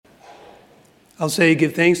I'll say,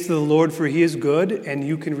 give thanks to the Lord, for he is good, and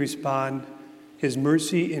you can respond, his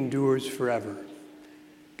mercy endures forever.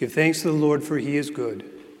 Give thanks to the Lord, for he is good.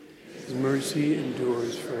 His mercy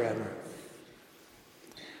endures forever.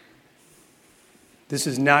 This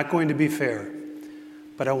is not going to be fair,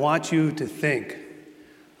 but I want you to think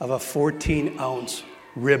of a 14-ounce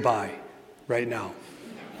ribeye right now.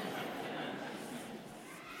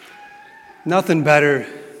 Nothing better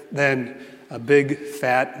than a big,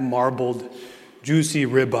 fat, marbled, juicy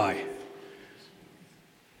ribeye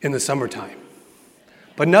in the summertime.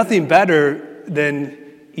 But nothing better than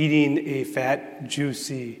eating a fat,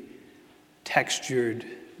 juicy, textured,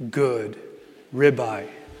 good ribeye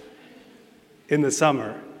in the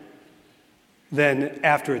summer than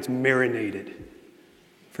after it's marinated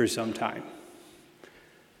for some time.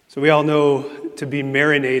 So we all know to be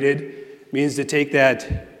marinated means to take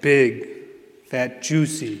that big, fat,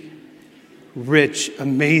 juicy, rich,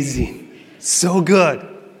 amazing, so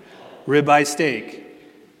good ribeye steak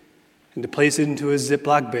and to place it into a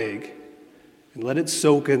Ziploc bag and let it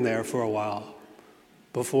soak in there for a while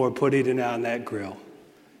before putting it on that grill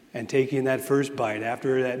and taking that first bite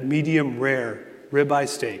after that medium rare ribeye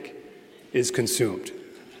steak is consumed.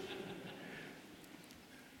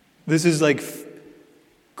 This is like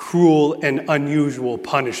cruel and unusual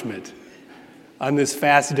punishment on this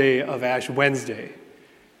fast day of Ash Wednesday.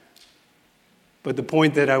 But the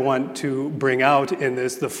point that I want to bring out in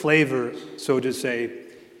this, the flavor, so to say,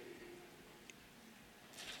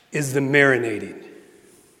 is the marinating.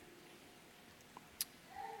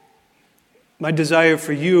 My desire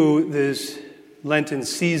for you this Lenten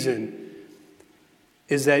season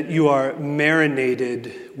is that you are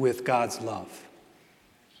marinated with God's love.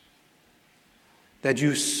 That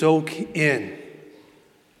you soak in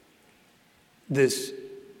this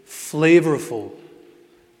flavorful,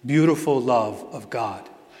 beautiful love of God.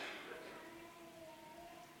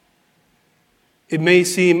 It may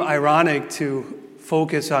seem ironic to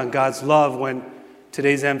focus on God's love when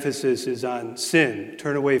today's emphasis is on sin.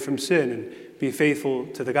 Turn away from sin and be faithful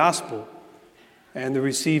to the gospel. And the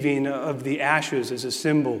receiving of the ashes is a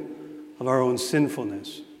symbol of our own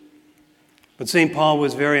sinfulness. But St. Paul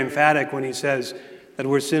was very emphatic when he says that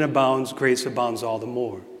where sin abounds, grace abounds all the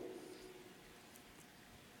more.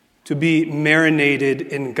 To be marinated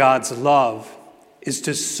in God's love is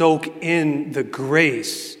to soak in the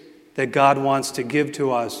grace that God wants to give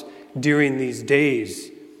to us during these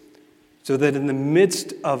days, so that in the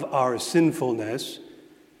midst of our sinfulness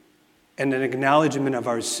and an acknowledgement of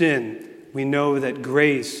our sin, we know that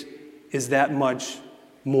grace is that much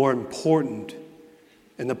more important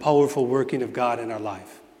in the powerful working of God in our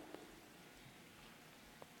life.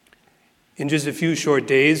 In just a few short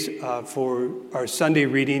days, for our Sunday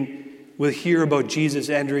reading, we'll hear about Jesus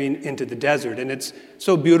entering into the desert. And it's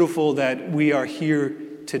so beautiful that we are here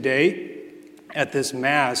today at this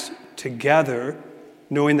Mass together,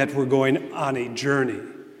 knowing that we're going on a journey.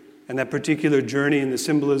 And that particular journey in the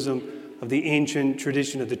symbolism of the ancient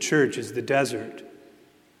tradition of the church is the desert.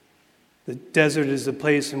 The desert is the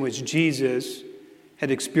place in which Jesus had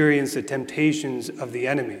experienced the temptations of the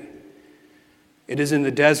enemy. It is in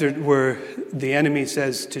the desert where the enemy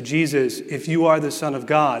says to Jesus, if you are the Son of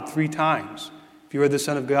God, 3 times, if you are the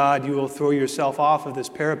Son of God, you will throw yourself off of this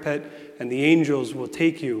parapet and the angels will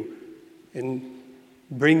take you and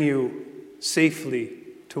bring you safely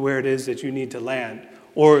to where it is that you need to land.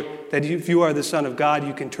 Or that if you are the Son of God,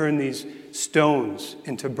 you can turn these stones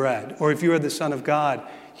into bread. Or if you are the Son of God,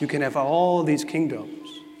 you can have all these kingdoms.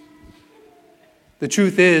 The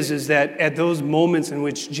truth is that at those moments in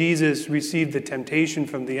which Jesus received the temptation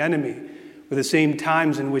from the enemy were the same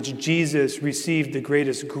times in which Jesus received the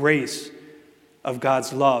greatest grace of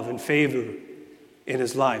God's love and favor in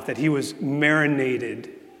his life, that he was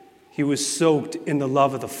marinated, he was soaked in the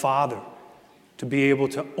love of the Father to be able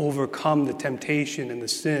to overcome the temptation and the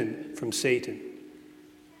sin from Satan.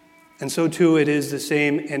 And so too it is the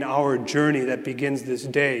same in our journey that begins this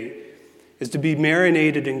day, is to be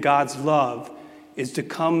marinated in God's love, is to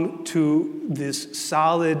come to this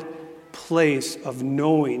solid place of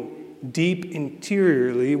knowing deep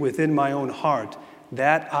interiorly within my own heart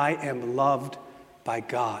that I am loved by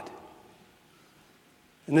God.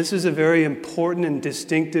 And this is a very important and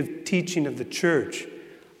distinctive teaching of the church.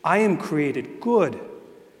 I am created good,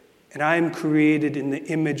 and I am created in the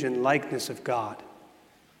image and likeness of God.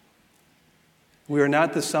 We are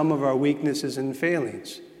not the sum of our weaknesses and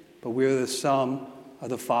failings, but we are the sum of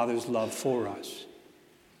the Father's love for us.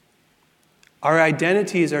 Our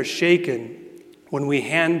identities are shaken when we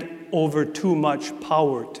hand over too much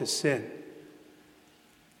power to sin.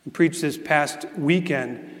 I preached this past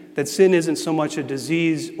weekend that sin isn't so much a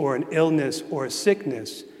disease or an illness or a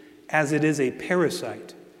sickness as it is a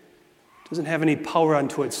parasite. It doesn't have any power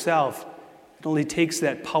unto itself. It only takes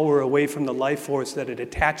that power away from the life force that it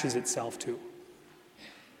attaches itself to.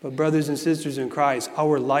 But brothers and sisters in Christ,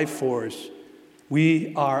 our life force,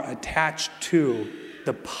 we are attached to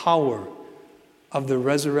the power of the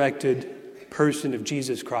resurrected person of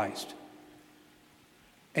Jesus Christ.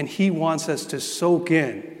 And he wants us to soak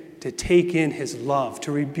in, to take in his love,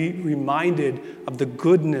 to be reminded of the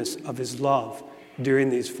goodness of his love during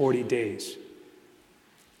these 40 days.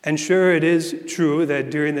 And sure, it is true that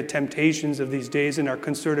during the temptations of these days and our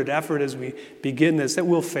concerted effort as we begin this, that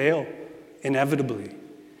we'll fail inevitably.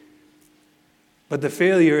 But the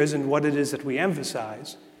failure isn't what it is that we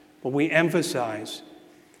emphasize. What we emphasize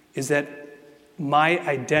is that my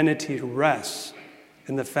identity rests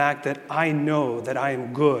in the fact that I know that I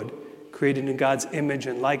am good, created in God's image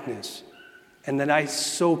and likeness, and that I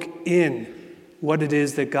soak in what it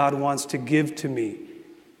is that God wants to give to me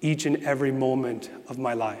each and every moment of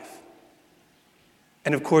my life.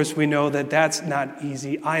 And of course, we know that that's not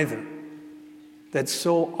easy either, that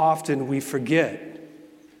so often we forget.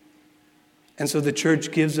 And so the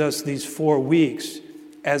church gives us these 4 weeks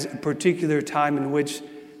as a particular time in which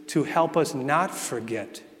to help us not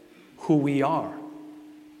forget who we are.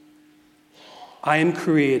 I am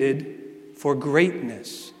created for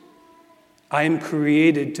greatness. I am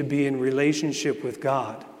created to be in relationship with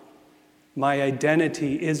God. My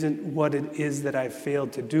identity isn't what it is that I've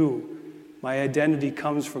failed to do. My identity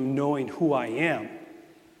comes from knowing who I am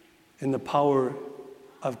in the power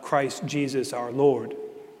of Christ Jesus our Lord.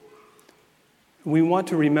 We want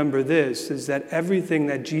to remember this, is that everything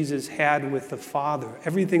that Jesus had with the Father,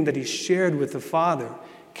 everything that he shared with the Father,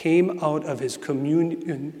 came out of his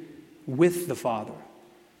communion with the Father.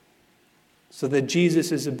 So that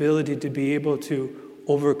Jesus' ability to be able to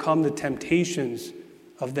overcome the temptations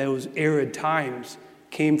of those arid times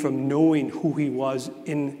came from knowing who he was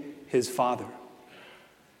in his Father.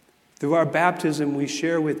 Through our baptism, we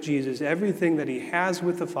share with Jesus everything that he has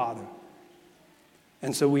with the Father.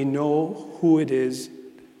 And so we know who it is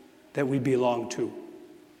that we belong to.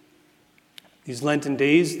 These Lenten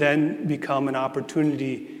days then become an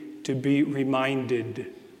opportunity to be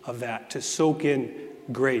reminded of that, to soak in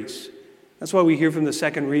grace. That's why we hear from the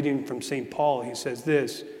second reading from St. Paul. He says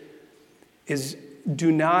this, is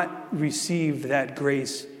do not receive that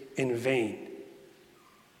grace in vain.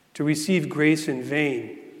 To receive grace in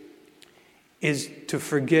vain is to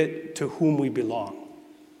forget to whom we belong.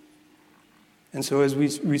 And so as we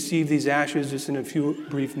receive these ashes just in a few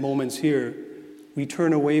brief moments here, we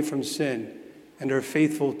turn away from sin and are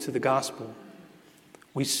faithful to the gospel.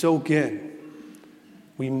 We soak in.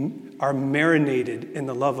 We are marinated in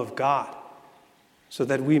the love of God so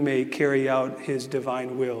that we may carry out his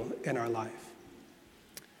divine will in our life.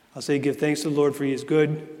 I'll say, give thanks to the Lord for he is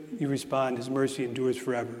good. You respond, his mercy endures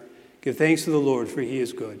forever. Give thanks to the Lord for he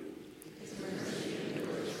is good.